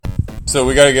So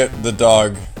we gotta get the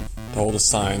dog to hold a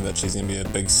sign that she's gonna be a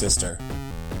big sister.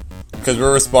 Because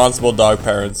we're responsible dog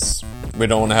parents. We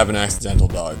don't want to have an accidental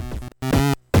dog.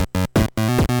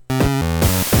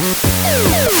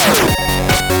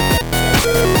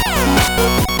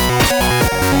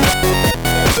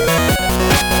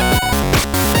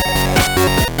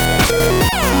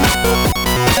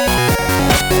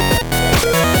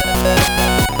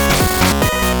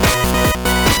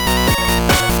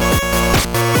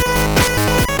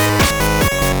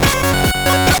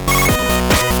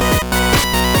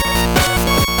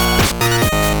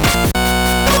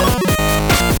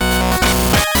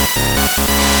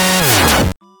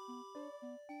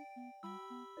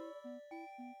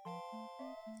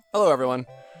 Hello everyone,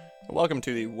 welcome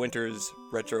to the Winters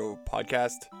Retro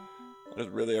Podcast. That is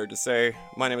really hard to say.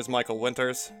 My name is Michael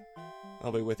Winters.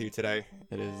 I'll be with you today.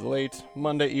 It is late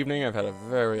Monday evening. I've had a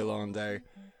very long day.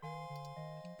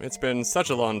 It's been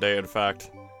such a long day, in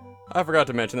fact. I forgot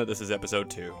to mention that this is episode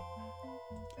 2.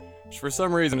 Which for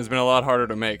some reason has been a lot harder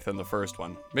to make than the first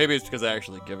one. Maybe it's because I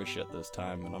actually give a shit this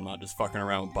time and I'm not just fucking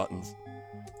around with buttons.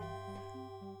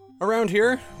 Around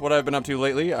here, what I've been up to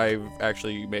lately, I've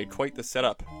actually made quite the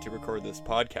setup to record this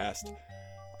podcast.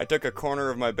 I took a corner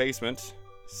of my basement,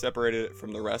 separated it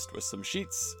from the rest with some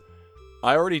sheets.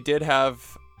 I already did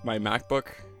have my MacBook,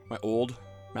 my old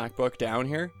MacBook down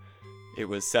here. It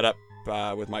was set up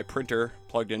with my printer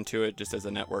plugged into it just as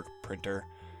a network printer.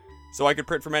 So I could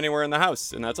print from anywhere in the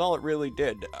house, and that's all it really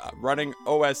did. Running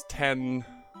OS X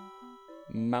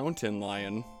Mountain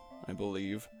Lion, I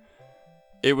believe.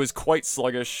 It was quite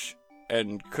sluggish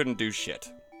and couldn't do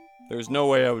shit. There's no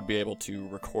way I would be able to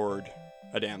record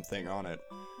a damn thing on it.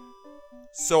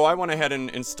 So I went ahead and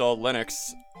installed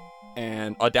Linux,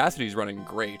 and Audacity's running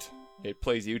great. It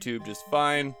plays YouTube just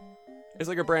fine. It's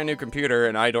like a brand new computer,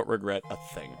 and I don't regret a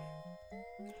thing.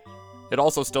 It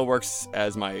also still works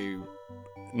as my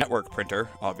network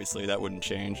printer, obviously, that wouldn't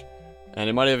change. And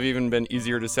it might have even been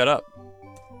easier to set up.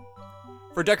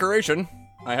 For decoration,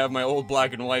 I have my old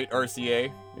black and white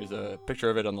RCA. There's a picture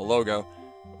of it on the logo.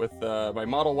 With my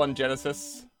Model 1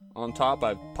 Genesis on top,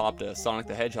 I've popped a Sonic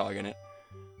the Hedgehog in it.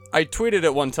 I tweeted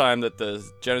at one time that the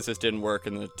Genesis didn't work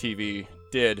and the TV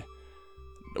did.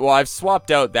 Well, I've swapped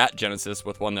out that Genesis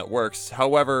with one that works.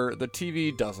 However, the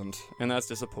TV doesn't, and that's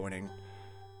disappointing.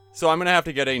 So I'm going to have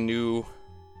to get a new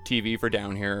TV for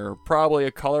down here. Probably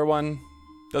a color one.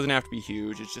 Doesn't have to be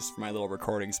huge. It's just for my little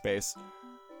recording space.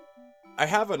 I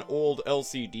have an old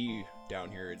LCD down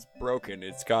here. It's broken.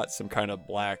 It's got some kind of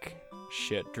black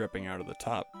shit dripping out of the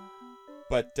top.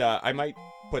 But I might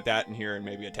put that in here and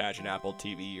maybe attach an Apple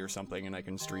TV or something, and I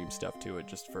can stream stuff to it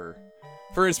just for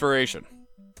inspiration.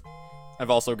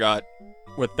 I've also got,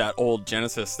 with that old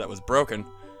Genesis that was broken,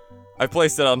 I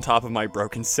placed it on top of my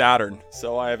broken Saturn.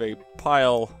 So I have a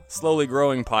slowly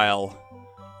growing pile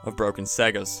of broken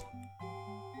Segas.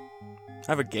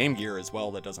 I have a Game Gear as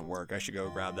well that doesn't work. I should go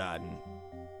grab that and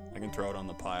I can throw it on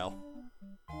the pile.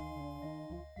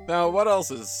 Now, what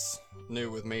else is new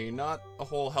with me? Not a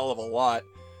whole hell of a lot.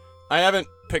 I haven't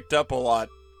picked up a lot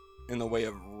in the way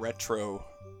of retro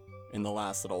in the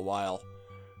last little while.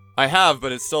 I have,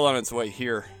 but it's still on its way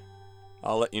here.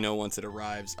 I'll let you know once it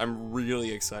arrives. I'm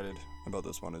really excited about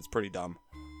this one. It's pretty dumb.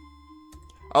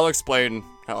 I'll explain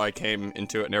how I came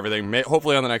into it and everything,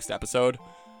 hopefully on the next episode.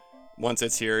 Once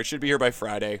it's here, it should be here by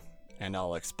Friday, and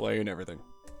I'll explain everything.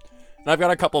 And I've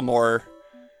got a couple more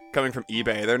coming from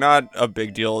eBay. They're not a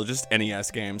big deal, just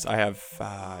NES games. I have,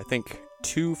 I think,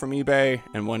 2 from eBay,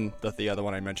 and one, the other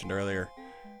one I mentioned earlier.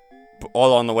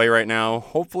 All on the way right now.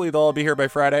 Hopefully they'll all be here by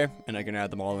Friday, and I can add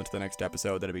them all into the next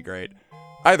episode. That'd be great.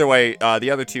 Either way,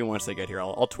 the other 2, once they get here,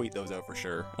 I'll tweet those out for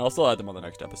sure. I'll still add them on the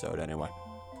next episode anyway.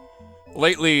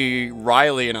 Lately,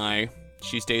 Riley and I,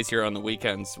 she stays here on the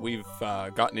weekends, we've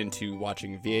gotten into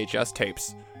watching VHS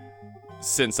tapes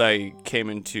since I came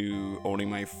into owning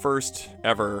my first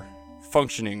ever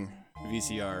functioning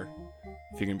VCR,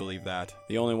 if you can believe that.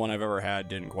 The only one I've ever had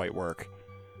didn't quite work.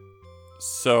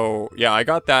 So, yeah, I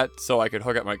got that so I could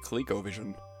hook up my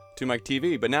ColecoVision to my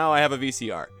TV, but now I have a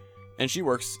VCR. And she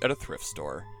works at a thrift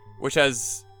store, which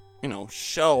has,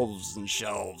 shelves and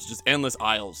shelves, just endless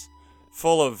aisles,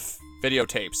 full of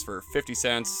videotapes for 50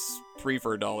 cents, 3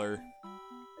 for $1.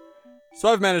 So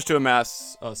I've managed to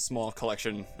amass a small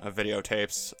collection of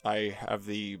videotapes. I have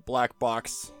the black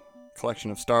box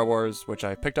collection of Star Wars, which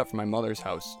I picked up from my mother's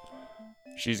house.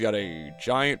 She's got a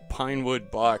giant pine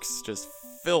wood box just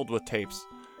filled with tapes.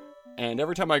 And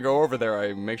every time I go over there,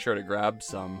 I make sure to grab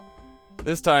some.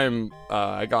 This time,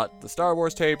 I got the Star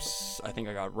Wars tapes. I think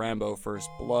I got Rambo First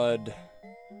Blood.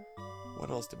 What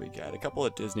else did we get? A couple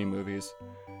of Disney movies.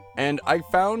 And I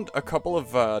found a couple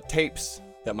of tapes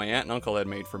that my aunt and uncle had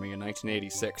made for me in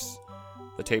 1986.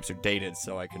 The tapes are dated,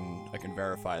 so I can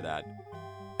verify that.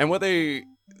 And what they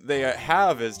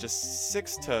have is just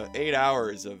 6 to 8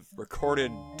 hours of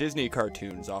recorded Disney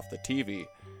cartoons off the TV.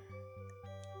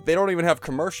 They don't even have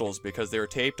commercials because they were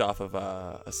taped off of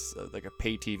a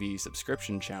pay TV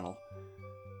subscription channel.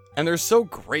 And they're so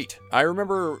great. I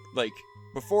remember, like,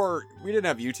 before, we didn't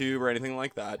have YouTube or anything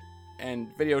like that, and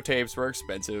videotapes were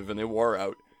expensive and they wore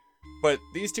out. But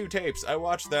these 2 tapes, I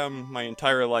watched them my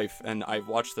entire life, and I've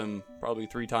watched them probably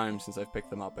 3 times since I've picked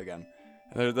them up again.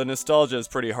 And the nostalgia is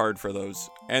pretty hard for those.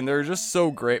 And they're just so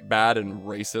great, bad and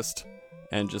racist,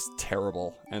 and just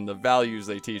terrible. And the values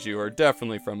they teach you are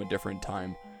definitely from a different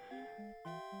time.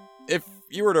 If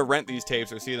you were to rent these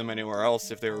tapes or see them anywhere else,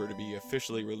 if they were to be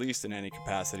officially released in any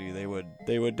capacity, they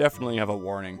would definitely have a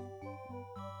warning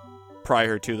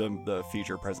prior to the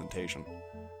feature presentation.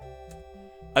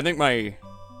 I think my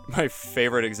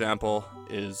favorite example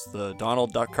is the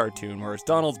Donald Duck cartoon, where it's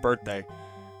Donald's birthday.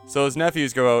 So his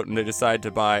nephews go out and they decide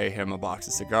to buy him a box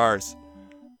of cigars.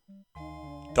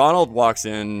 Donald walks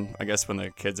in, I guess when the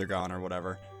kids are gone or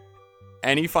whatever,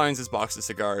 and he finds his box of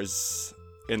cigars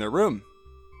in their room.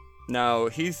 Now,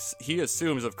 he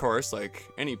assumes, of course, like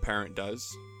any parent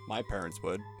does, my parents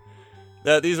would,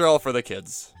 that these are all for the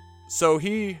kids. So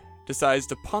he decides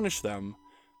to punish them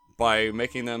by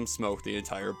making them smoke the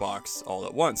entire box all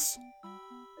at once.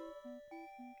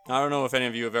 I don't know if any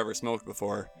of you have ever smoked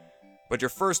before, but your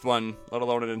first one, let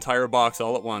alone an entire box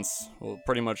all at once, will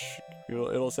pretty much,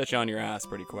 it'll set you on your ass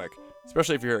pretty quick,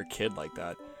 especially if you're a kid like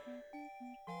that.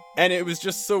 And it was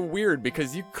just so weird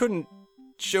because you couldn't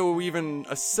show even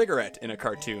a cigarette in a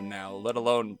cartoon now, let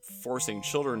alone forcing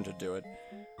children to do it.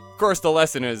 Of course, the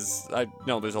lesson is,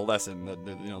 there's a lesson that,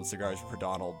 the cigars are for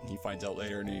Donald. He finds out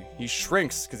later, and he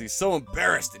shrinks because he's so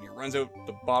embarrassed, and he runs out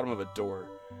the bottom of a door.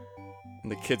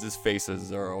 And the kids'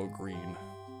 faces are all green.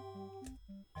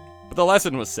 But the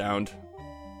lesson was sound.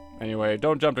 Anyway,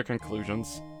 don't jump to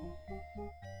conclusions.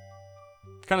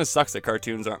 It kind of sucks that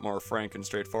cartoons aren't more frank and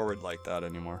straightforward like that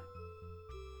anymore.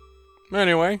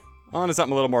 Anyway, on to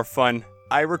something a little more fun.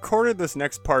 I recorded this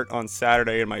next part on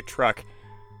Saturday in my truck.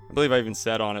 I believe I even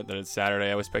said on it that it's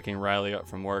Saturday. I was picking Riley up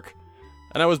from work.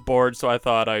 And I was bored, so I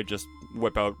thought I'd just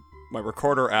whip out my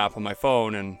recorder app on my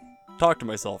phone and talk to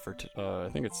myself for, I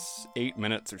think it's 8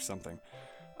 minutes or something.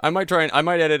 I might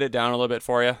edit it down a little bit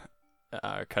for you.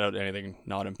 Cut out anything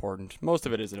not important. Most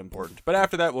of it isn't important. But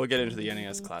after that, we'll get into the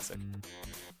NES Classic.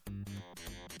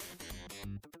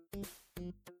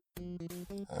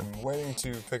 I'm waiting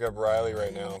to pick up Riley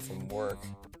right now from work.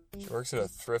 She works at a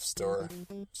thrift store.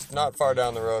 It's not far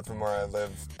down the road from where I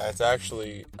live. It's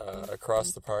actually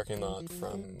across the parking lot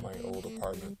from my old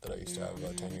apartment that I used to have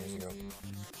about 10 years ago.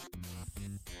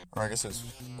 Or I guess it was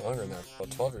longer than that,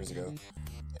 about 12 years ago.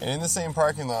 And in the same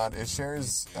parking lot, it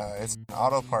shares, it's an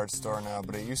auto parts store now,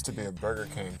 but it used to be a Burger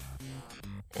King.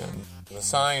 And the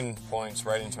sign points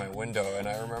right into my window, and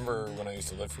I remember when I used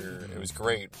to live here, it was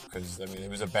great, because, it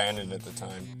was abandoned at the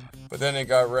time. But then it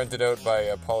got rented out by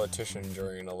a politician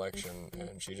during an election,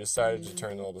 and she decided to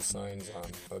turn all the signs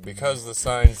on. But because the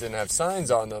signs didn't have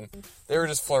signs on them, they were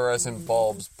just fluorescent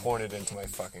bulbs pointed into my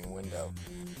fucking window.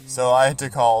 So I had to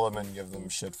call them and give them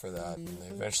shit for that, and they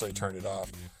eventually turned it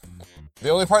off. The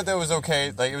only part that was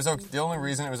okay, the only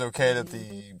reason it was okay that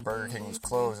the Burger King was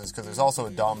closed is because there's also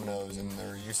a Domino's and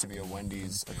there used to be a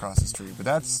Wendy's across the street. But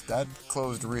that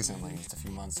closed recently, just a few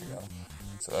months ago.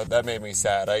 So that made me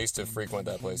sad. I used to frequent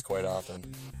that place quite often.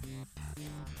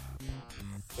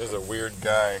 There's a weird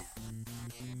guy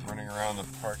running around the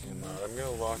parking lot. I'm gonna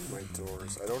lock my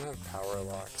doors. I don't have power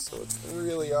locks, so it's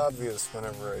really obvious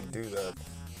whenever I do that.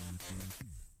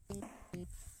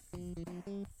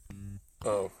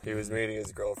 Oh, he was meeting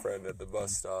his girlfriend at the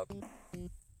bus stop.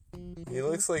 He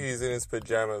looks like he's in his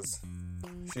pajamas.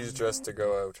 She's dressed to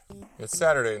go out. It's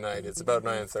Saturday night. It's about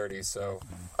 9:30, so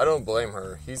I don't blame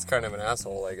her. He's kind of an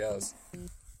asshole, I guess.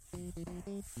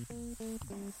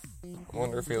 I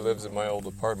wonder if he lives in my old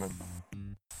apartment.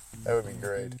 That would be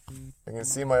great. I can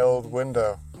see my old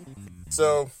window.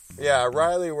 So, yeah,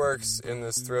 Riley works in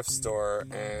this thrift store,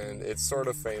 and it's sort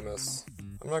of famous.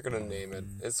 I'm not going to name it.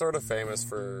 It's sort of famous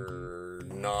for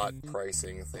not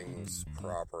pricing things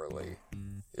properly.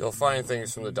 You'll find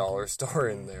things from the dollar store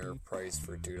in there priced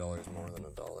for $2 more than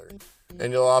 $1.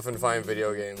 And you'll often find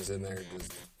video games in there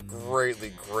just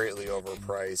greatly, greatly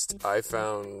overpriced. I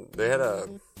found they had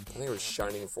I think it was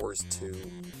Shining Force 2,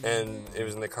 and it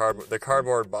was in the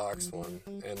cardboard box one,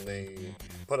 and they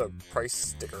put a price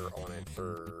sticker on it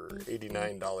for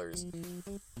 $89,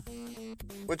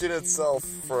 which in itself,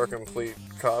 for a complete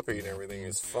copy and everything,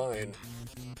 is fine.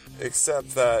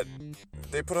 except that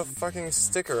they put a fucking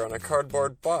sticker on a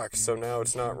cardboard box, so now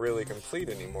it's not really complete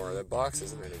anymore. That box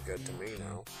isn't any good to me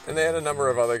now. And they had a number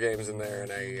of other games in there,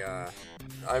 and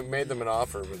I made them an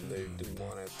offer, but they didn't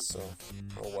want it, so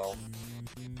oh well.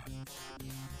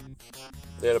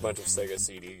 They had a bunch of Sega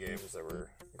CD games that were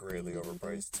greatly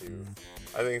overpriced too.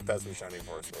 I think that's what Shining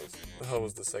Force was. The hell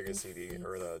was the Sega CD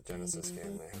or the Genesis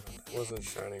game they had? It wasn't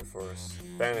Shining Force.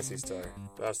 Phantasy Star.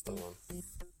 That's the one.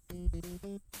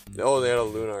 Oh, they had a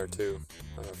Lunar too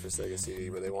for Sega CD,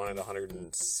 but they wanted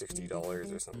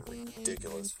 $160 or something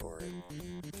ridiculous for it.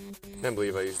 Can't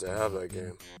believe I used to have that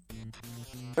game.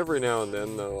 Every now and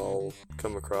then, though, I'll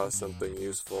come across something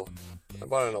useful. I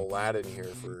bought an Aladdin here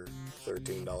for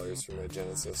 $13 for my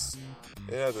Genesis.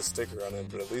 It had the sticker on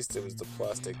it, but at least it was the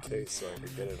plastic case so I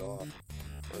could get it off.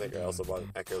 I think I also bought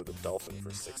an Echo the Dolphin for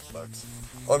 $6.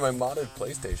 Oh, and my modded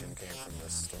PlayStation came from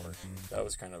this store. That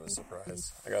was kind of a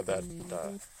surprise. I got that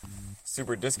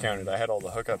super discounted. I had all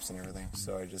the hookups and everything,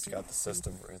 so I just got the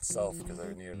system for itself because I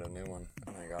needed a new one.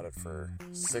 And I got it for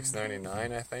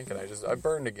 $6.99, I think, and I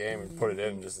burned a game and put it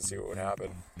in just to see what would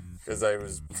happen. Because I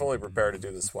was fully prepared to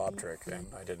do the swap trick, and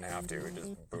I didn't have to. It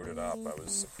just booted up. I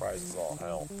was surprised as all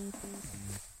hell.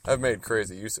 I've made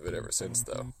crazy use of it ever since,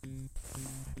 though.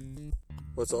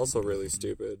 What's also really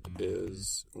stupid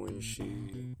is when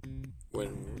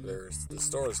the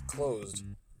store is closed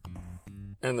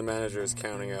and the manager is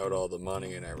counting out all the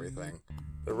money and everything,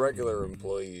 the regular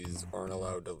employees aren't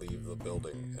allowed to leave the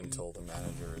building until the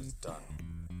manager is done.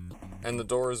 And the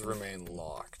doors remain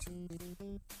locked.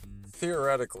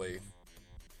 Theoretically,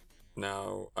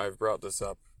 now I've brought this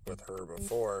up with her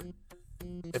before,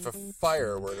 if a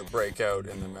fire were to break out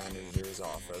in the manager's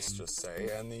office, just say,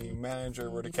 and the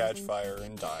manager were to catch fire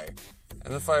and die,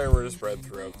 and the fire were to spread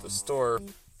throughout the store,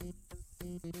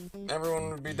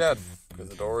 everyone would be dead, because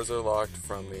the doors are locked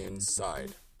from the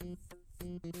inside.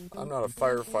 I'm not a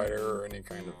firefighter or any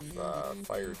kind of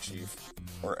fire chief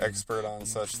or expert on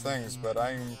such things, but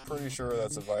I'm pretty sure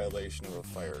that's a violation of a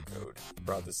fire code.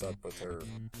 Brought this up with her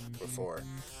before.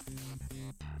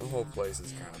 The whole place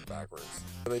is kind of backwards.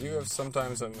 But they do have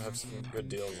sometimes some good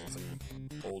deals and some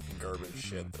old garbage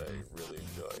shit that I really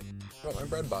enjoy. Oh, my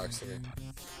bread box here.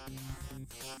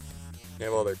 They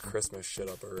have all their Christmas shit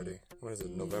up already. What is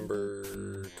it,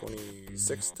 November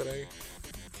 26th today?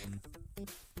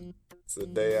 It's the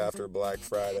day after Black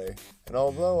Friday. And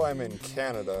although I'm in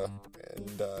Canada,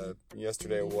 and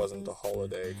yesterday wasn't a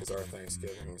holiday because our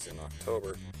Thanksgiving's in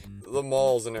October, the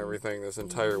malls and everything this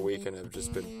entire weekend have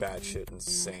just been batshit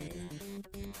insane.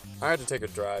 I had to take a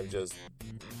drive just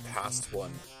past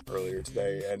one earlier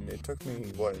today, and it took me,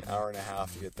 an hour and a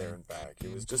half to get there and back.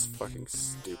 It was just fucking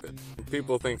stupid.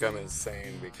 People think I'm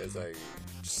insane because I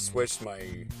switched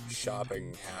my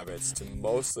shopping habits to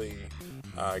mostly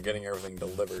getting everything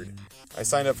delivered. I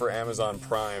signed up for Amazon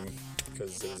Prime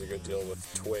because it was a good deal with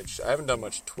Twitch. I haven't done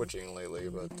much twitching lately,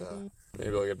 but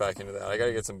maybe I'll get back into that. I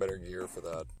gotta get some better gear for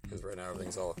that, because right now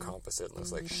everything's all composite and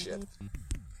looks like shit.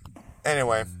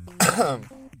 Anyway,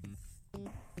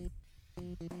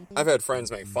 I've had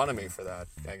friends make fun of me for that.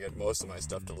 I get most of my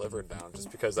stuff delivered now,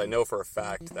 just because I know for a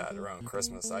fact that around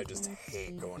Christmas I just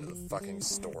hate going to the fucking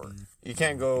store. You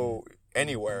can't go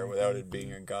anywhere without it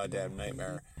being a goddamn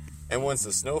nightmare. And once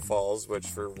the snow falls, which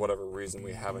for whatever reason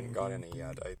we haven't got any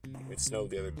yet, it snowed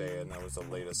the other day, and that was the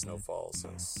latest snowfall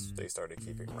since they started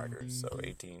keeping records, so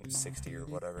 1860 or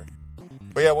whatever.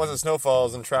 But yeah, once the snow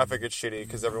falls and traffic gets shitty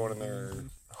because everyone in their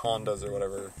Hondas or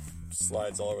whatever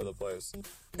slides all over the place,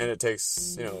 and it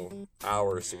takes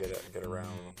hours to get around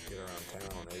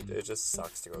town. It just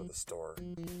sucks to go to the store.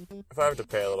 If I have to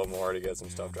pay a little more to get some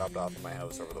stuff dropped off at my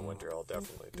house over the winter, I'll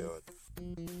definitely do it.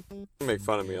 Make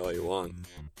fun of me all you want.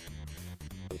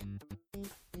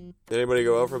 Did anybody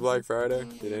go out for Black Friday?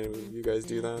 Did any of you guys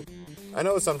do that? I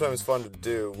know it's sometimes fun to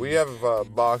do. We have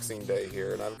Boxing Day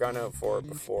here, and I've gone out for it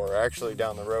before. Actually,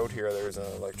 down the road here, there's an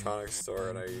electronics store,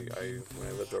 and when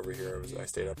I lived over here, I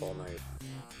stayed up all night,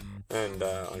 and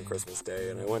on Christmas Day,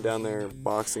 and I went down there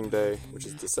Boxing Day, which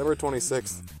is December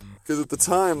 26th, because at the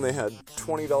time they had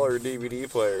 $20 DVD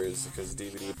players, because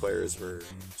DVD players were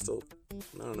still,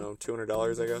 I don't know,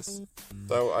 $200, I guess.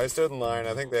 So I stood in line.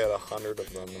 I think they had 100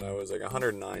 of them, and I was like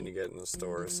 109 to get in the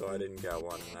store, so I didn't get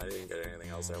one, and I didn't get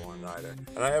anything else I wanted either.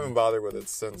 And I haven't bothered with it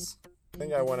since. I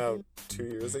think I went out 2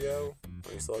 years ago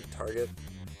when we still had Target,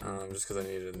 just because I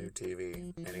needed a new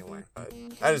TV anyway. But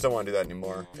I just don't want to do that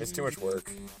anymore. It's too much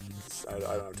work. I don't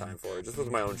have time for it, just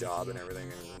with my own job and everything,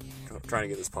 and trying to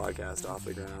get this podcast off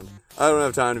the ground. I don't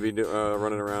have time to be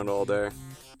running around all day.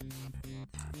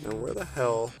 Now, where the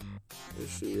hell is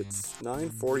she? It's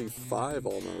 9:45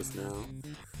 almost now.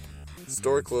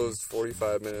 Store closed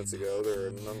 45 minutes ago. There are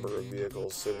a number of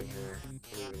vehicles sitting here,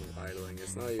 even idling.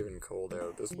 It's not even cold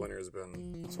out. This winter's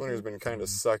been kind of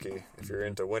sucky if you're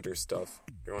into winter stuff.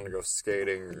 If you want to go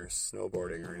skating or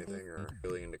snowboarding or anything, or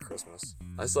really into Christmas.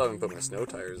 I still haven't put my snow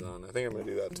tires on. I think I'm going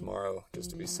to do that tomorrow just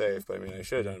to be safe. But I mean, I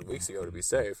should have done it weeks ago to be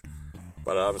safe.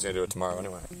 But I was going to do it tomorrow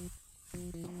anyway.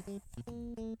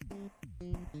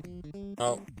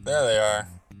 Oh, there they are.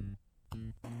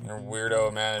 Your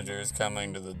weirdo manager's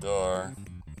coming to the door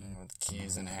with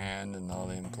keys in hand and all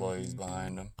the employees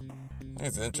behind him. I think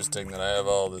it's interesting that I have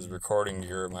all this recording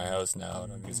gear at my house now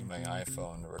and I'm using my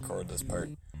iPhone to record this part.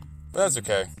 But that's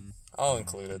okay. I'll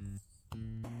include it.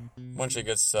 Once she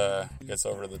gets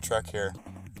over to the truck here,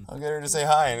 I'll get her to say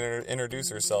hi and introduce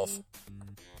herself.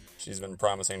 She's been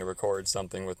promising to record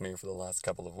something with me for the last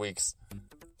couple of weeks.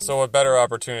 So what better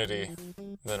opportunity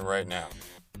than right now?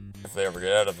 If they ever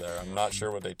get out of there. I'm not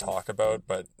sure what they talk about,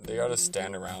 but they gotta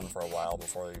stand around for a while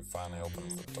before he finally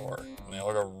opens the door. And they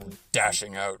all go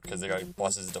dashing out because they got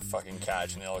buses to fucking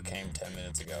catch and they all came 10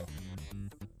 minutes ago.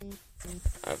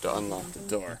 I have to unlock the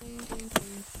door.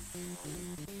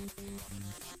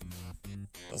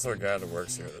 Also a guy that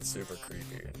works here that's super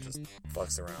creepy and just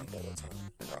fucks around all the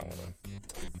time. What's wrong with him?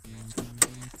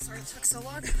 Sorry it took so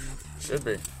long. Should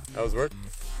be. How was work?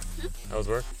 How was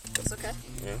work? It's okay.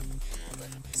 Yeah.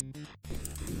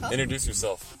 Huh? Introduce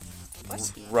yourself.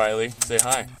 What? Riley, say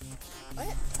hi.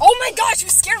 What? Oh my gosh, you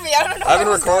scared me. I don't know. I've been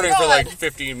recording for like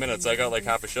 15 minutes. I got like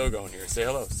half a show going here. Say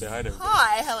hello. Say hi to everybody.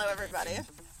 Hi. Hello, everybody.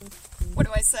 What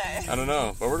do I say? I don't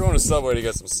know, but we're going to Subway to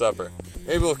get some supper.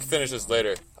 Maybe we'll finish this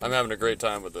later. I'm having a great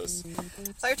time with this.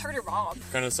 So you're talking to your mom.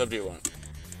 What kind of sub do you want?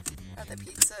 The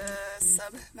pizza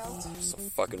sub melt. So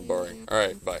fucking boring.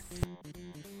 Alright, bye.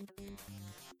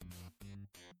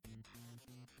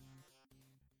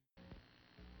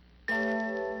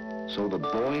 So the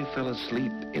boy fell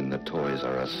asleep in the Toys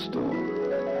R Us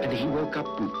store. And he woke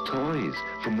up with toys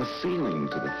from the ceiling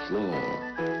to the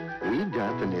floor. We've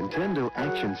got the Nintendo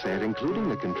action set, including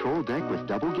the control deck with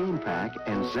double game pack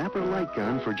and Zapper light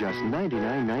gun for just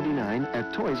 $99.99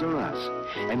 at Toys R Us.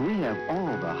 And we have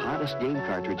all the hottest game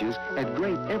cartridges at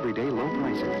great everyday low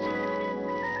prices.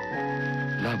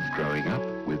 Love growing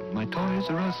up with my Toys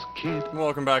R Us kid.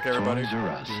 Welcome back, everybody. Toys R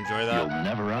Us. Did you enjoy that? You'll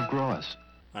never outgrow us.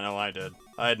 I know I did.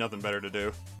 I had nothing better to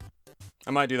do.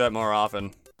 I might do that more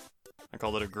often. I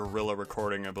called it a guerrilla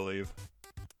recording, I believe.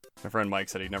 My friend Mike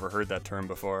said he'd never heard that term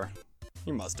before.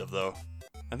 He must have, though.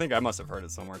 I think I must have heard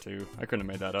it somewhere, too. I couldn't have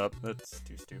made that up. That's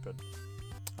too stupid.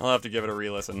 I'll have to give it a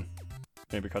re-listen.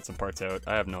 Maybe cut some parts out.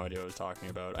 I have no idea what I was talking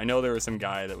about. I know there was some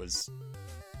guy that was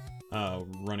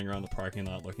running around the parking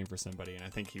lot looking for somebody, and I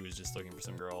think he was just looking for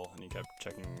some girl, and he kept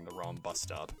checking the wrong bus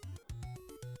stop.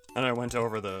 And I went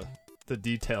over the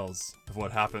details of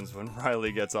what happens when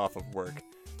Riley gets off of work.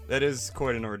 That is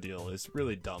quite an ordeal. It's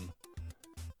really dumb.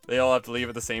 They all have to leave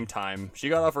at the same time. She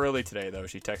got off early today, though.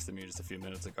 She texted me just a few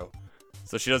minutes ago.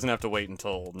 So she doesn't have to wait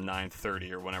until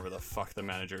 9:30 or whenever the fuck the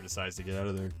manager decides to get out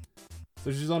of there.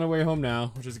 So she's on her way home now,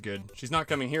 which is good. She's not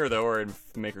coming here, though, or I'd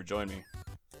make her join me.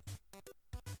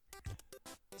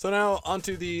 So now,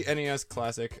 onto the NES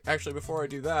Classic. Actually, before I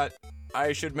do that,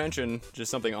 I should mention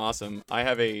just something awesome. I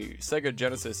have a Sega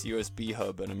Genesis USB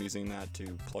hub, and I'm using that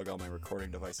to plug all my recording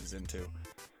devices into.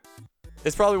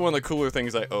 It's probably one of the cooler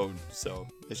things I own, so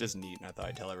it's just neat, and I thought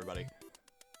I'd tell everybody.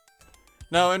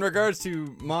 Now, in regards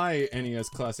to my NES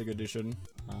Classic Edition,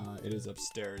 it is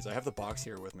upstairs. I have the box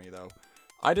here with me, though.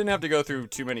 I didn't have to go through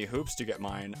too many hoops to get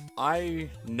mine. I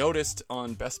noticed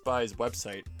on Best Buy's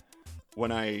website,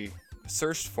 when I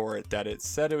searched for it, that it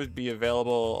said it would be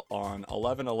available on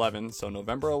 11/11, so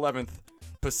November 11th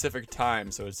Pacific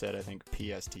time, so it said, I think,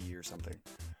 PST or something.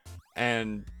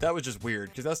 And that was just weird,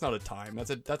 because that's not a time,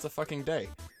 that's a fucking day.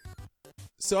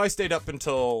 So I stayed up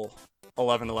until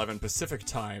 11/11 Pacific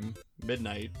time,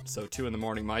 midnight, so 2 in the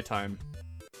morning my time,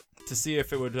 to see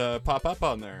if it would pop up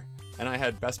on there. And I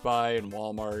had Best Buy and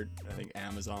Walmart, I think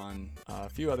Amazon, a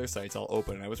few other sites all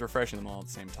open, and I was refreshing them all at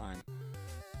the same time.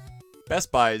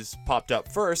 Best Buy's popped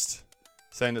up first,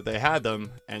 saying that they had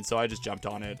them, and so I just jumped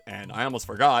on it, and I almost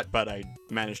forgot, but I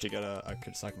managed to get a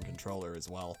second controller as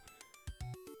well.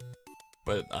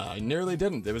 But I nearly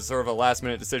didn't. It was sort of a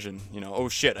last-minute decision. You know, oh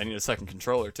shit, I need a second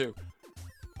controller too.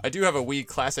 I do have a Wii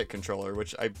Classic controller,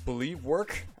 which I believe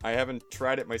work. I haven't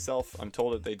tried it myself. I'm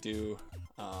told that they do.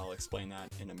 I'll explain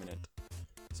that in a minute.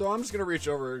 So I'm just gonna reach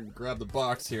over and grab the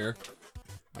box here.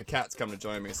 My cat's come to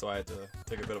join me, so I had to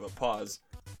take a bit of a pause.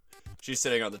 She's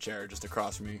sitting on the chair just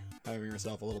across from me, having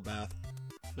herself a little bath.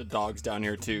 The dog's down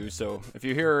here too, so if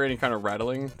you hear any kind of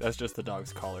rattling, that's just the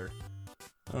dog's collar.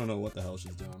 I don't know what the hell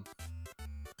she's doing.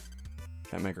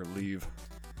 Can't make her leave.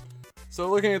 So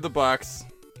looking at the box,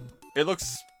 it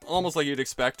looks almost like you'd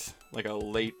expect, like a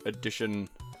late edition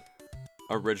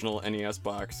original NES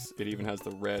box. It even has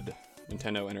the red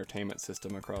Nintendo Entertainment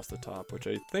System across the top, which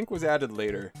I think was added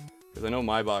later, because I know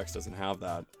my box doesn't have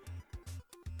that.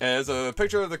 And there's a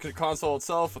picture of the console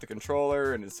itself with the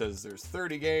controller, and it says there's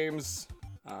 30 games.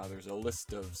 There's a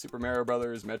list of Super Mario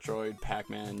Brothers, Metroid,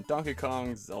 Pac-Man, Donkey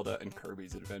Kong, Zelda, and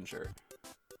Kirby's Adventure.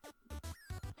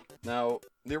 Now,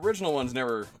 the original ones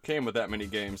never came with that many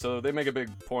games, so they make a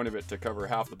big point of it to cover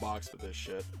half the box with this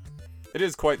shit. It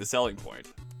is quite the selling point,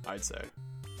 I'd say.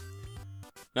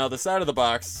 Now, the side of the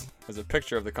box has a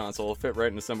picture of the console fit right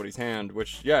into somebody's hand,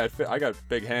 which, yeah, I got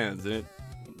big hands, and it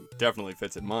definitely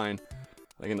fits in mine.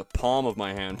 Like in the palm of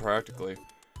my hand, practically.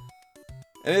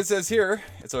 And it says here,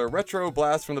 it's a retro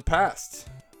blast from the past,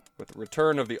 with the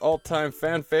return of the all-time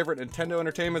fan-favorite Nintendo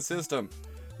Entertainment System.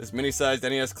 This mini-sized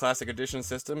NES Classic Edition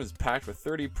system is packed with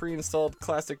 30 pre-installed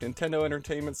classic Nintendo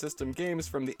Entertainment System games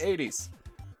from the 80s.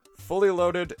 Fully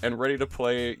loaded and ready to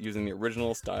play using the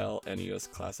original style NES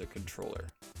Classic controller.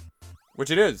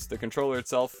 Which it is. The controller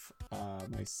itself,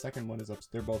 my second one is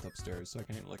they're both upstairs, so I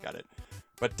can't even look at it.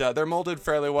 But they're molded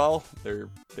fairly well.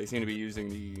 They seem to be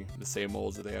using the same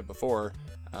molds that they had before.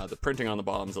 The printing on the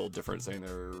bottom is a little different, saying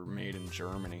they're made in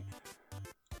Germany.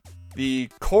 The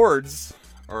cords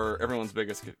are everyone's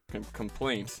biggest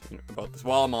complaint about this.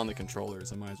 While I'm on the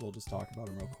controllers, I might as well just talk about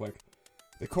them real quick.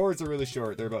 The cords are really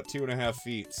short. They're about 2.5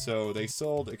 feet, so they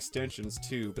sold extensions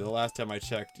too, but the last time I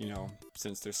checked,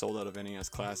 since they're sold out of NES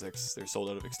Classics, they're sold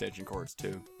out of extension cords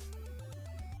too.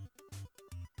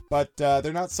 But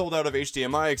they're not sold out of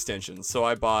HDMI extensions, so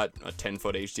I bought a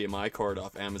 10-foot HDMI cord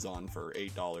off Amazon for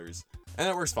 $8, and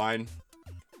that works fine.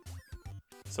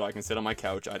 So I can sit on my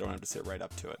couch, I don't have to sit right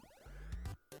up to it.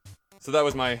 So that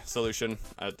was my solution.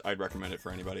 I'd recommend it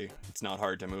for anybody. It's not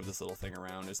hard to move this little thing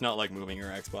around. It's not like moving your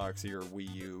Xbox or your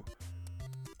Wii U.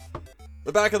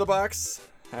 The back of the box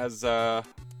has a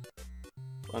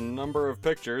number of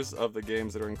pictures of the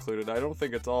games that are included. I don't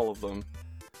think it's all of them.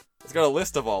 It's got a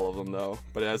list of all of them though,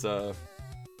 but it has a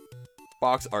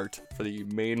box art for the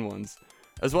main ones,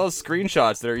 as well as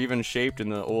screenshots that are even shaped in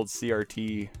the old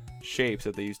CRT shapes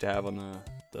that they used to have on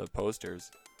the posters.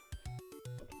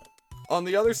 On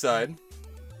the other side,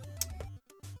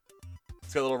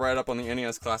 it's got a little write-up on the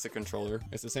NES Classic controller.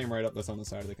 It's the same write-up that's on the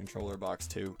side of the controller box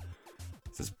too.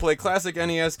 It says, play classic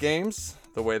NES games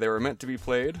the way they were meant to be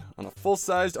played on a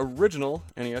full-sized original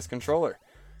NES controller.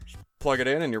 Just plug it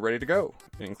in and you're ready to go.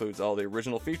 It includes all the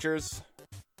original features,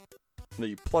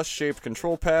 the plus-shaped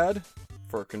control pad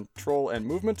for control and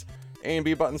movement, A and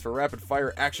B buttons for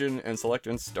rapid-fire action, and select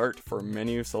and start for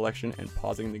menu selection and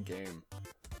pausing the game.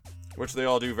 Which they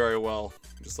all do very well,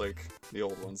 just like the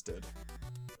old ones did.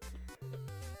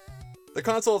 The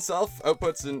console itself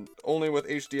outputs only with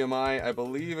HDMI. I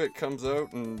believe it comes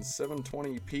out in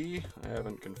 720p. I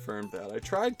haven't confirmed that. I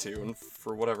tried to, and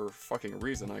for whatever fucking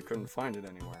reason, I couldn't find it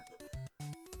anywhere.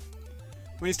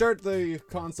 When you start the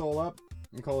console up,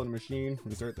 we call it a machine. When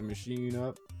you start the machine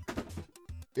up,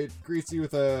 it greets you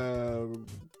with a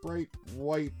bright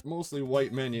white, mostly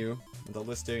white menu with a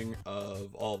listing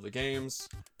of all of the games.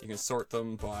 You can sort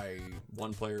them by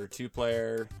 1-player,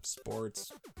 2-player,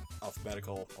 sports,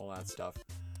 alphabetical, all that stuff.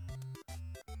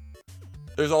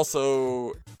 There's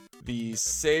also the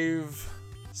save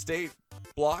state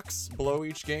blocks below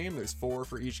each game. There's 4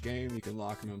 for each game. You can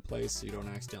lock them in place so you don't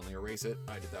accidentally erase it.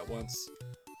 I did that once.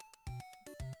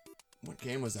 What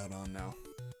game was that on now?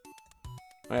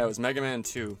 Oh yeah, it was Mega Man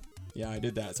 2. Yeah, I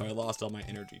did that, so I lost all my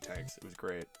energy tanks. It was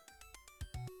great.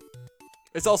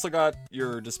 It's also got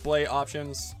your display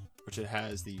options, which it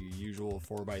has the usual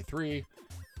 4x3,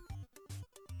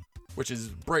 which is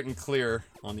bright and clear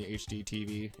on the HD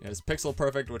TV. It has Pixel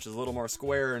Perfect, which is a little more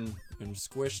square and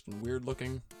squished and weird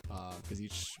looking, because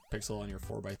each pixel on your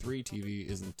 4x3 TV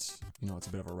isn't, it's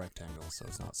a bit of a rectangle, so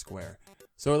it's not square.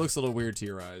 So it looks a little weird to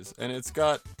your eyes. And it's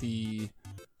got the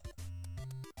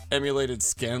emulated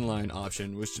scanline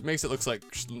option, which makes it look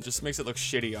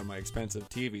shitty on my expensive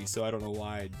TV, so I don't know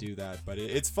why I'd do that, but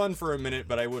it's fun for a minute,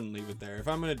 but I wouldn't leave it there. If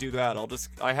I'm gonna do that,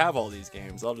 I have all these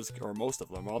games, or most of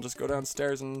them, I'll just go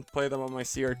downstairs and play them on my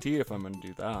CRT if I'm gonna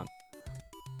do that.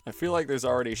 I feel like there's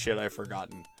already shit I've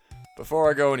forgotten. Before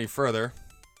I go any further,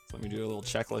 let me do a little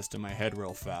checklist in my head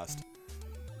real fast.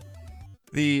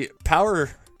 The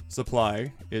power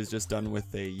supply is just done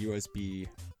with a USB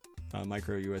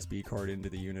micro USB cord into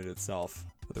the unit itself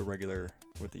with the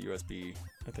USB,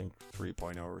 I think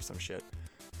 3.0 or some shit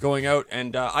going out,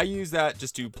 and I use that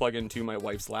just to plug into my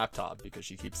wife's laptop because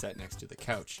she keeps that next to the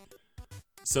couch.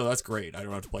 So that's great. I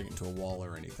don't have to plug it into a wall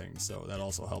or anything, so that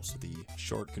also helps with the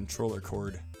short controller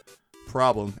cord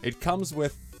problem. It comes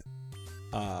with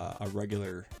a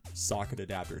regular socket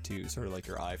adapter too, sort of like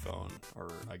your iPhone, or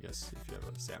I guess if you have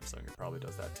a Samsung, it probably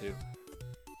does that too.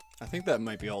 I think that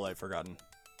might be all I've forgotten.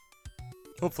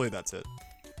 Hopefully that's it.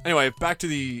 Anyway, back to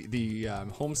the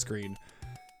home screen.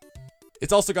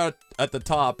 It's also got at the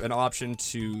top an option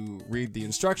to read the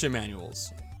instruction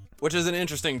manuals, which is an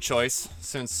interesting choice,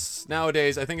 since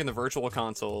nowadays, I think in the virtual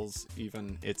consoles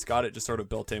even, it's got it just sort of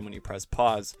built in when you press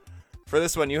pause. For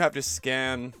this one, you have to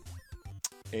scan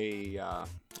a,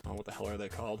 what the hell are they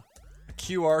called? A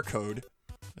QR code.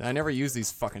 I never use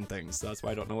these fucking things, so that's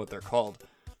why I don't know what they're called.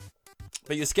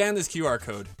 But you scan this QR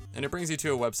code, and it brings you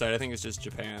to a website. I think it's just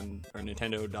Japan, or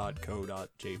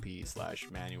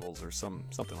nintendo.co.jp/manuals, or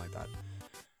something like that.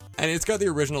 And it's got the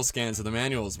original scans of the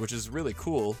manuals, which is really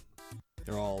cool.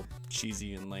 They're all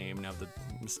cheesy and lame, and have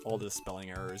all the spelling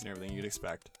errors and everything you'd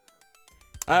expect.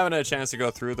 I haven't had a chance to go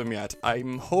through them yet.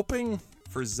 I'm hoping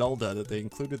for Zelda that they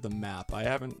included the map. I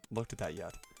haven't looked at that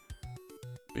yet.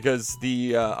 Because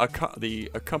the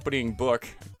accompanying book,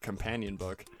 companion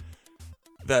book,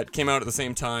 that came out at the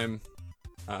same time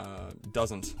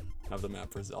doesn't have the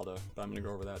map for Zelda, but I'm going to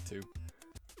go over that too.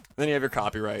 Then you have your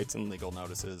copyrights and legal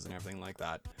notices and everything like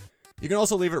that. You can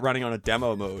also leave it running on a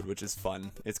demo mode, which is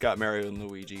fun. It's got Mario and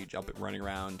Luigi running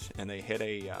around, and they hit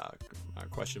a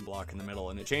question block in the middle,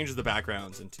 and it changes the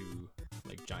backgrounds into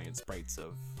like giant sprites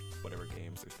of whatever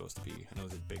games they're supposed to be. I know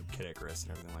there's a big Kid Icarus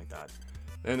and everything like that.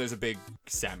 Then there's a big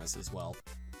Samus as well.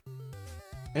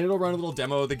 And it'll run a little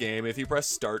demo of the game. If you press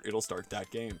start, it'll start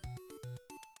that game.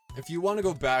 If you want to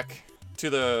go back to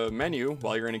the menu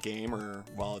while you're in a game or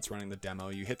while it's running the demo,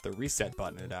 you hit the reset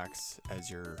button. It acts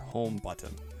as your home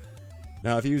button.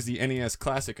 Now, if you use the NES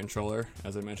Classic controller,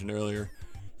 as I mentioned earlier,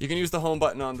 you can use the home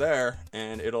button on there,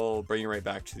 and it'll bring you right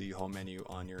back to the home menu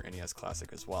on your NES Classic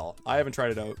as well. I haven't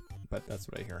tried it out, but that's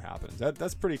what I hear happens.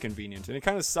 That's pretty convenient, and it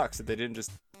kind of sucks that they didn't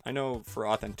just... I know for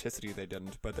authenticity they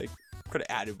didn't, but they could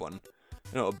have added one,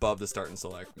 above the start and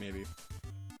select, maybe.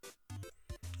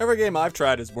 Every game I've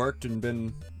tried has worked and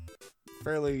been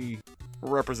fairly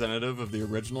representative of the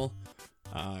original.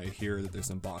 I hear that there's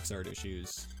some box art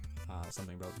issues,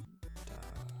 something about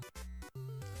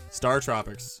Star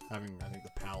Tropics having, I think,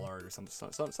 the PAL art or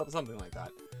something like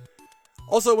that.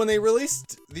 Also, when they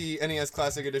released the NES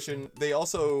Classic Edition, they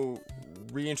also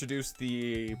reintroduced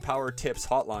the Power Tips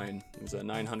hotline. It was a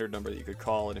 900 number that you could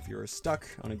call, and if you were stuck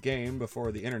on a game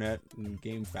before the internet and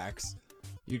GameFAQs,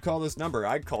 you'd call this number.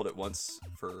 I'd called it once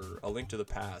for A Link to the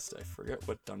Past. I forget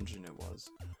what dungeon it was,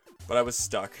 but I was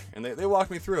stuck, and they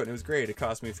walked me through it, and it was great. It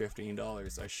cost me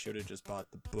 $15. I should have just bought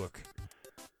the book.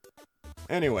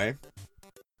 Anyway...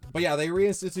 But yeah, they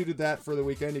reinstituted that for the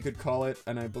weekend, you could call it,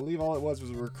 and I believe all it was a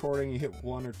recording. You hit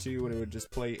 1 or 2, and it would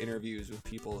just play interviews with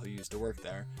people who used to work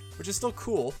there, which is still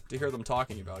cool to hear them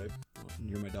talking about it. Oh,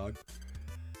 you're my dog.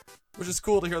 Which is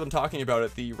cool to hear them talking about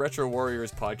it. The Retro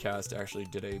Warriors podcast actually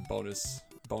did a bonus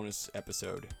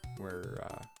episode where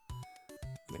I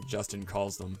think Justin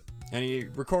calls them, and he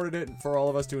recorded it for all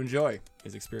of us to enjoy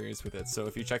his experience with it. So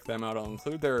if you check them out, I'll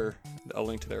include a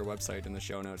link to their website in the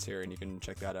show notes here, and you can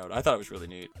check that out. I thought it was really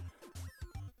neat.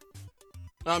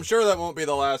 I'm sure that won't be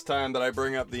the last time that I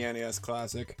bring up the NES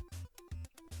Classic.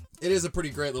 It is a pretty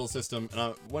great little system,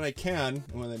 and when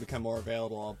they become more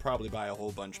available, I'll probably buy a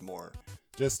whole bunch more,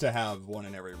 just to have one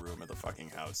in every room of the fucking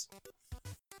house.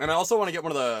 And I also want to get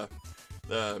one of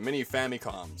the mini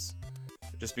Famicoms,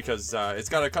 just because it's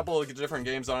got a couple of different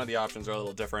games on it. The options are a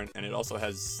little different, and it also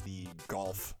has the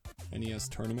golf. NES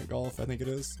Tournament Golf, I think it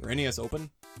is. Or NES Open.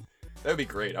 That would be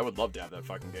great. I would love to have that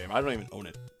fucking game. I don't even own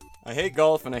it. I hate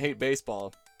golf and I hate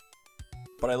baseball.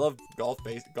 But I love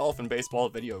golf and baseball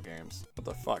video games. What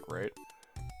the fuck, right?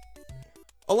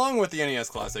 Along with the NES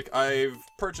Classic, I've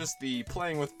purchased the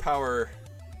Playing with Power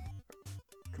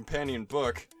companion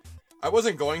book. I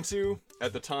wasn't going to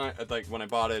at the time, when I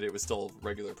bought it, it was still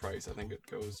regular price. I think it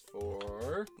goes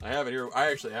for... I have it here.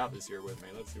 I actually have this here with me.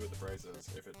 Let's see what the price is,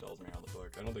 if it tells me on the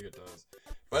book. I don't think it does.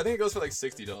 But I think it goes for like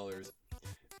 $60.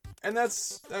 And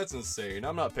that's insane.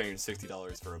 I'm not paying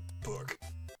 $60 for a book.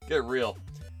 Get real.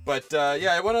 But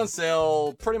yeah, it went on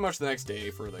sale pretty much the next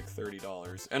day for like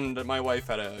 $30. And my wife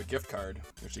had a gift card,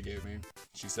 which she gave me.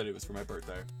 She said it was for my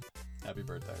birthday. Happy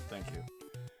birthday. Thank you.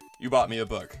 You bought me a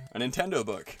book. A Nintendo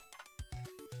book.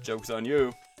 Joke's on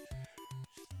you.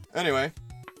 Anyway.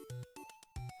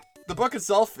 The book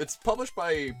itself, it's published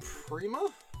by Prima?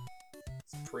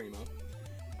 It's Prima.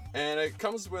 And it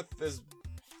comes with this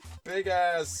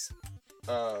big-ass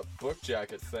book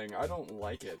jacket thing. I don't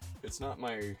like it. It's not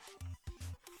my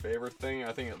favorite thing.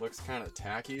 I think it looks kind of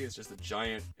tacky. It's just a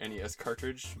giant NES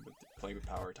cartridge with the Playing with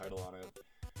Power title on it.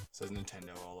 says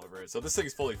Nintendo all over it. So this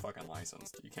thing's fully fucking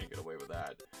licensed. You can't get away with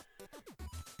that.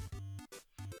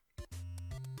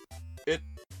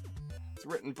 It's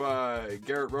written by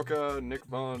Garrett Roca, Nick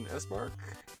von Esmark.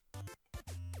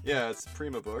 Yeah, it's a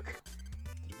Prima book.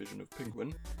 Division of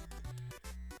Penguin.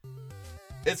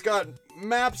 It's got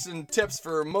maps and tips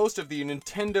for most of the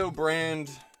Nintendo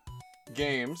brand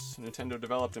games. Nintendo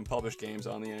developed and published games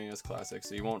on the NES Classic,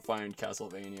 so you won't find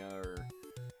Castlevania or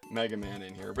Mega Man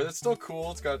in here. But it's still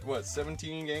cool. It's got, what,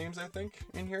 17 games, I think,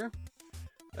 in here?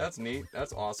 That's neat.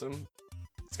 That's awesome.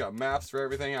 It's got maps for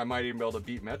everything. I might even be able to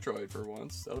beat Metroid for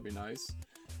once. That'll be nice.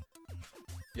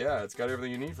 Yeah, it's got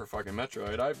everything you need for fucking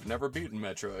Metroid. I've never beaten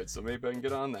Metroid, so maybe I can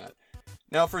get on that.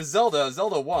 Now for Zelda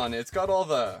 1, it's got all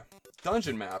the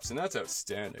dungeon maps, and that's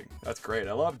outstanding. That's great.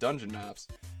 I love dungeon maps.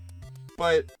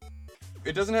 But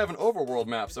it doesn't have an overworld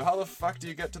map, so how the fuck do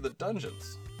you get to the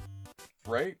dungeons?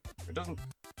 Right? It doesn't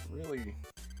really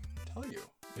tell you.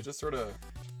 It just sort of...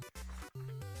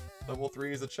 Level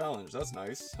 3 is a challenge. That's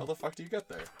nice. How the fuck do you get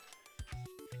there?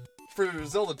 For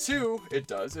Zelda 2, it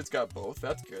does. It's got both.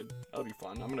 That's good. That'll be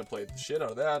fun. I'm gonna play the shit out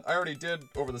of that. I already did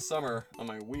over the summer on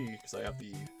my Wii, because I have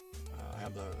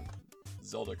the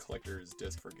Zelda Collector's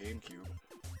Disc for GameCube.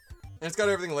 And it's got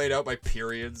everything laid out by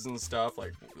periods and stuff,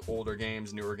 like older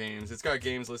games, newer games. It's got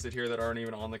games listed here that aren't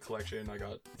even on the collection. I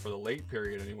got, for the late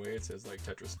period anyway, it says like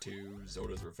Tetris 2,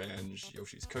 Zoda's Revenge,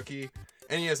 Yoshi's Cookie,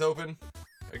 NES Open.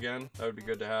 Again, that would be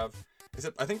good to have.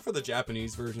 Except, I think for the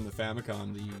Japanese version of the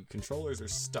Famicom, the controllers are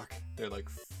stuck. They're like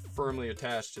firmly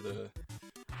attached to the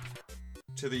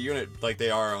unit like they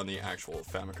are on the actual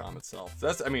Famicom itself. So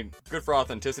that's, I mean, good for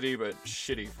authenticity, but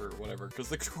shitty for whatever, because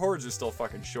the cords are still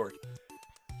fucking short.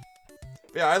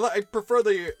 But yeah, I prefer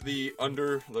the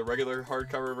regular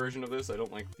hardcover version of this. I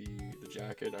don't like the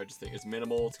jacket. I just think it's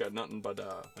minimal. It's got nothing but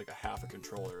like a half a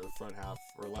controller, the front half,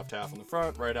 or left half on the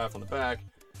front, right half on the back.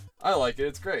 I like it.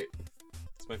 It's great.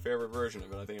 It's my favorite version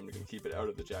of it. I think I'm going to keep it out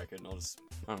of the jacket, and I'll just,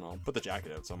 I don't know, put the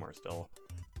jacket out somewhere still.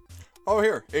 Oh,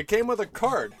 here. It came with a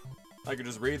card. I could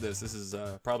just read this. This is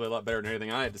probably a lot better than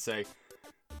anything I had to say.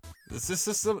 It's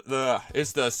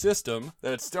the system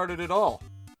that started it all.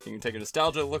 You can take a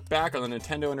nostalgia look back on the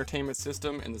Nintendo Entertainment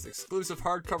System in this exclusive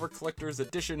hardcover collector's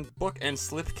edition book and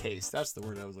slipcase. That's the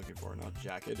word I was looking for, not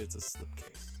jacket. It's a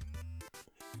slipcase.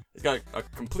 It's got a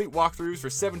complete walkthroughs for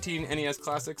 17 NES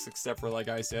classics, except for, like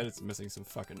I said, it's missing some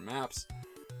fucking maps.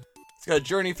 It's got a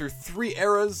journey through 3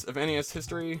 eras of NES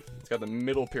history. It's got the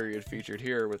middle period featured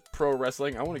here with pro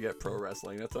wrestling. I want to get pro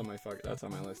wrestling. That's on my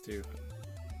list too.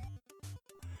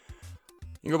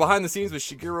 You can go behind the scenes with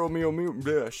Shigeru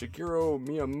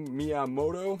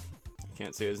Miyamoto. I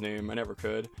can't say his name. I never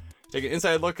could. Take an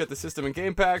inside look at the system and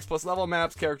game packs, plus level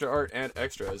maps, character art, and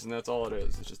extras, and that's all it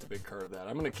is. It's just a big card of that.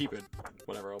 I'm going to keep it.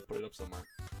 Whatever, I'll put it up somewhere.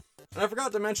 And I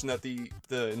forgot to mention that the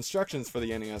instructions for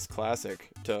the NES Classic,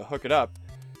 to hook it up,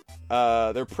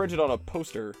 they're printed on a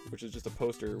poster, which is just a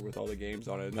poster with all the games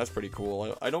on it, and that's pretty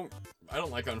cool. I don't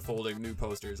like unfolding new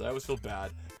posters. I always feel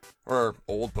bad. Or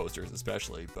old posters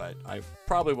especially, but I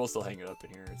probably will still hang it up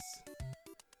in here.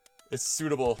 It's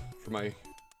suitable for my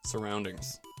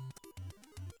surroundings.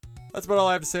 That's about all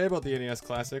I have to say about the NES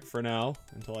Classic for now,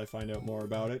 until I find out more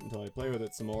about it, until I play with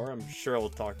it some more. I'm sure I'll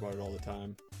talk about it all the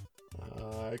time.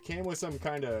 It came with some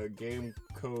kind of game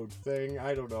code thing.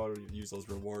 I don't know how to use those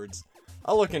rewards.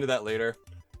 I'll look into that later.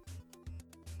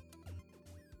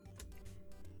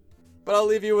 But I'll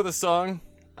leave you with a song.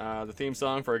 The theme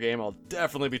song for a game I'll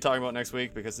definitely be talking about next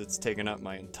week because it's taken up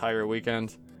my entire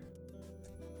weekend.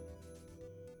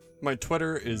 My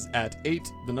Twitter is at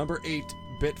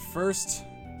 8bit1st.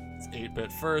 It's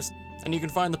 8bit1st. And you can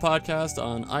find the podcast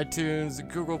on iTunes,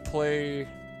 Google Play,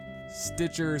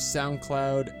 Stitcher,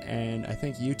 SoundCloud, and I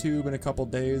think YouTube in a couple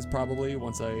days probably,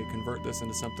 once I convert this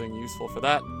into something useful for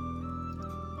that.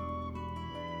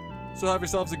 So have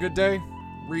yourselves a good day.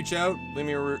 Reach out,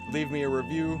 leave me a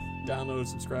review, download,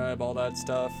 subscribe, all that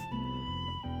stuff.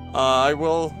 I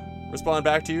will respond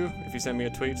back to you if you send me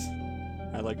a tweet.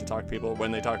 I like to talk to people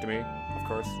when they talk to me, of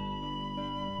course.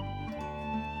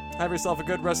 Have yourself a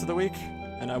good rest of the week,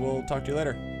 and I will talk to you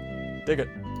later. Dig it.